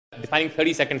defining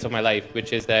 30 seconds of my life,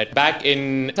 which is that back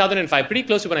in 2005, pretty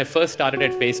close to when I first started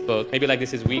at Facebook, maybe like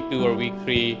this is week 2 or week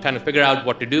 3, trying to figure out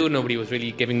what to do. Nobody was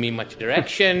really giving me much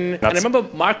direction. And I remember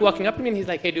Mark walking up to me and he's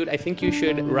like, hey dude, I think you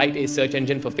should write a search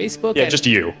engine for Facebook. Yeah, just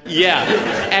you. Yeah.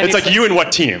 And it's like you and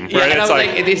what team, right? Yeah, and it's I was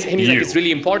like, he's like, it's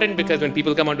really important because when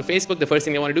people come onto Facebook, the first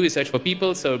thing they want to do is search for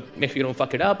people, so make sure you don't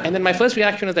fuck it up. And then my first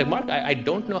reaction was like, Mark, I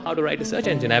don't know how to write a search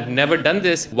engine. I've never done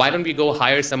this. Why don't we go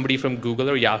hire somebody from Google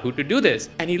or Yahoo to do this?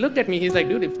 And he looked at me, he's like,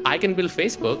 dude, if I can build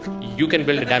Facebook, you can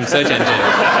build a damn search engine.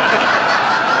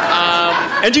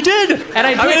 And you did. And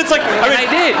I did. I mean, it's like, I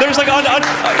did. There's like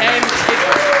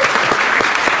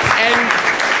and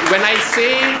when I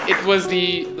say it was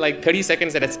the 30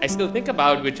 seconds that I still think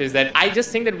about, which is that I just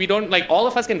think that we don't, all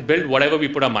of us can build whatever we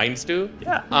put our minds to.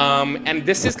 Yeah. And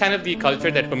this is kind of the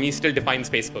culture that for me still defines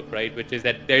Facebook, right? Which is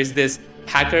that there's this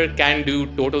hacker can do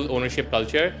total ownership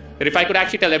culture. That if I could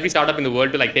actually tell every startup in the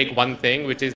world to take one thing, which is